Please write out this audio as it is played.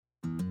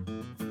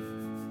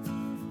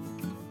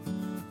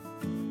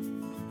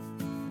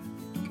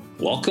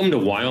Welcome to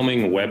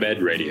Wyoming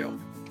WebEd Radio.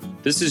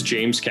 This is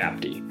James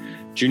Capty,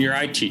 junior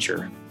high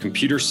teacher,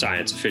 computer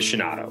science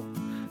aficionado,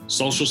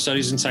 social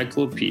studies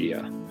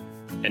encyclopedia,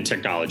 and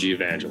technology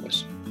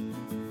evangelist.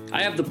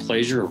 I have the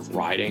pleasure of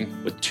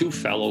riding with two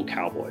fellow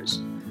cowboys,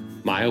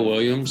 Maya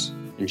Williams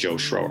and Joe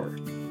Schroer.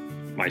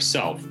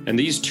 Myself and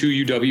these two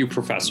UW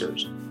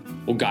professors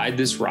will guide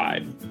this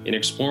ride in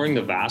exploring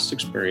the vast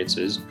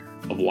experiences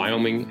of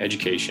Wyoming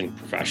education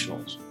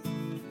professionals.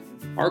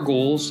 Our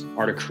goals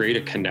are to create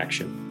a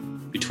connection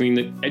between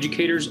the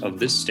educators of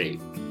this state,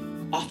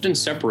 often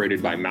separated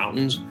by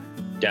mountains,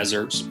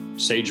 deserts,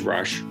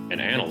 sagebrush,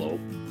 and antelope,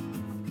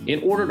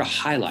 in order to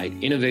highlight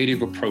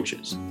innovative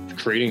approaches to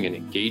creating an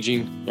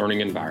engaging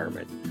learning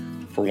environment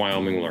for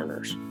Wyoming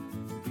learners.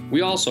 We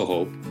also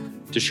hope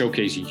to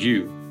showcase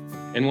you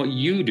and what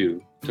you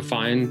do to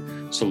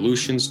find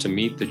solutions to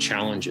meet the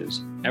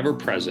challenges ever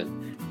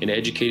present in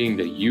educating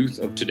the youth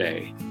of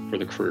today for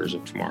the careers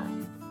of tomorrow.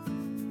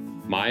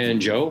 Maya and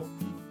Joe,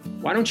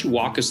 why don't you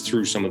walk us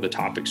through some of the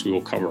topics we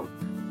will cover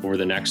over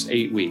the next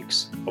 8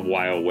 weeks of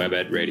WYO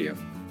WebEd Radio?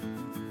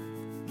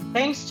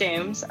 Thanks,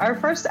 James. Our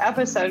first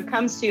episode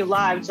comes to you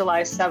live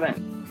July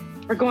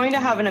 7th. We're going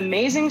to have an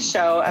amazing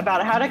show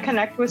about how to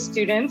connect with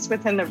students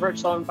within the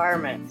virtual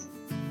environment.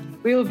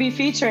 We will be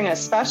featuring a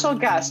special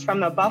guest from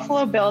the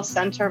Buffalo Bill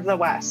Center of the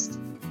West.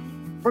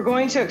 We're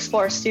going to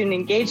explore student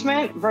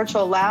engagement,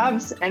 virtual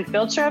labs, and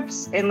field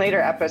trips in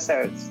later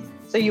episodes,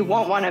 so you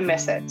won't want to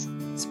miss it.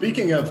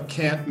 Speaking of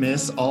can't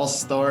miss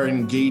all-star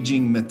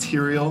engaging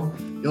material,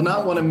 you'll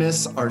not want to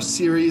miss our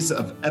series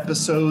of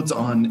episodes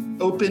on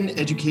open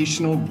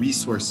educational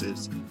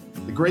resources.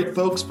 The great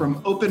folks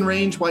from Open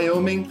Range,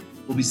 Wyoming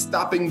will be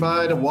stopping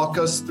by to walk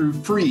us through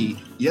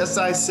free, yes,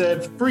 I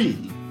said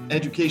free,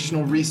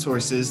 educational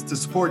resources to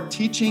support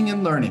teaching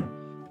and learning.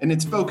 And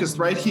it's focused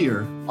right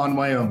here on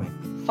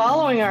Wyoming.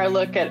 Following our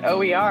look at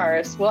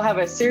OERs, we'll have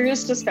a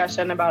serious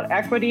discussion about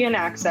equity and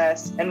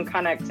access and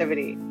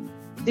connectivity.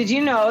 Did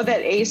you know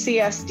that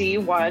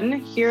ACSD 1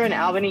 here in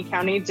Albany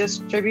County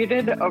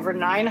distributed over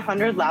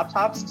 900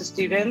 laptops to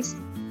students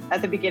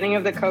at the beginning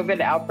of the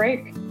COVID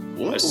outbreak?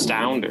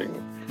 Astounding.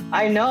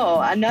 I know.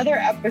 Another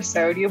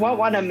episode you won't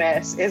want to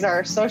miss is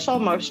our social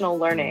emotional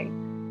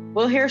learning.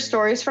 We'll hear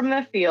stories from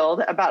the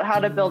field about how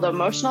to build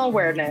emotional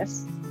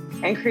awareness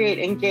and create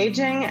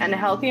engaging and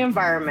healthy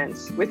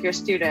environments with your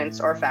students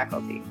or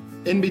faculty.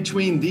 In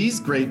between these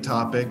great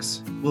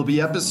topics will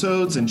be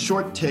episodes and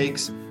short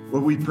takes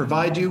where we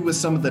provide you with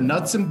some of the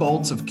nuts and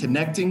bolts of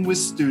connecting with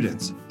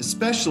students,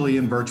 especially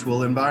in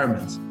virtual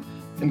environments,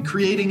 and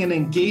creating an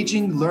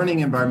engaging learning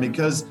environment,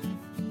 because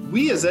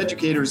we as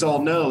educators all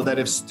know that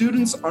if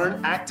students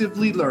aren't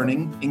actively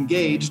learning,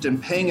 engaged,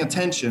 and paying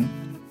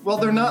attention, well,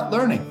 they're not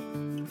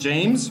learning.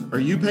 James, are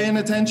you paying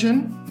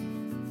attention?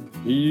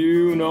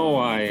 You know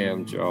I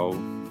am, Joe.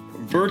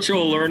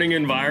 Virtual learning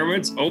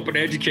environments, open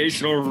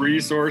educational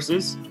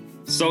resources,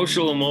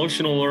 social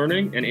emotional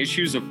learning, and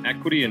issues of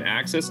equity and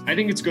access. I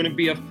think it's going to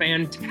be a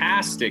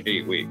fantastic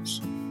 8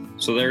 weeks.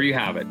 So there you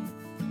have it.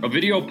 A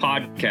video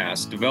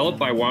podcast developed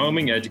by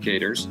Wyoming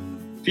educators,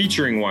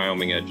 featuring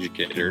Wyoming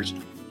educators,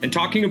 and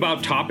talking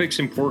about topics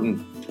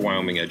important to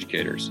Wyoming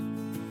educators.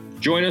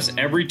 Join us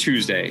every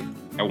Tuesday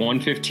at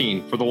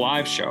 1:15 for the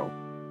live show,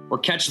 or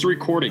catch the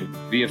recording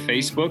via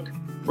Facebook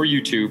or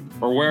YouTube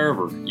or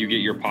wherever you get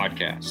your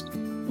podcast.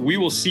 We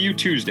will see you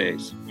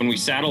Tuesdays when we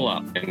saddle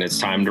up and it's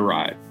time to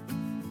ride.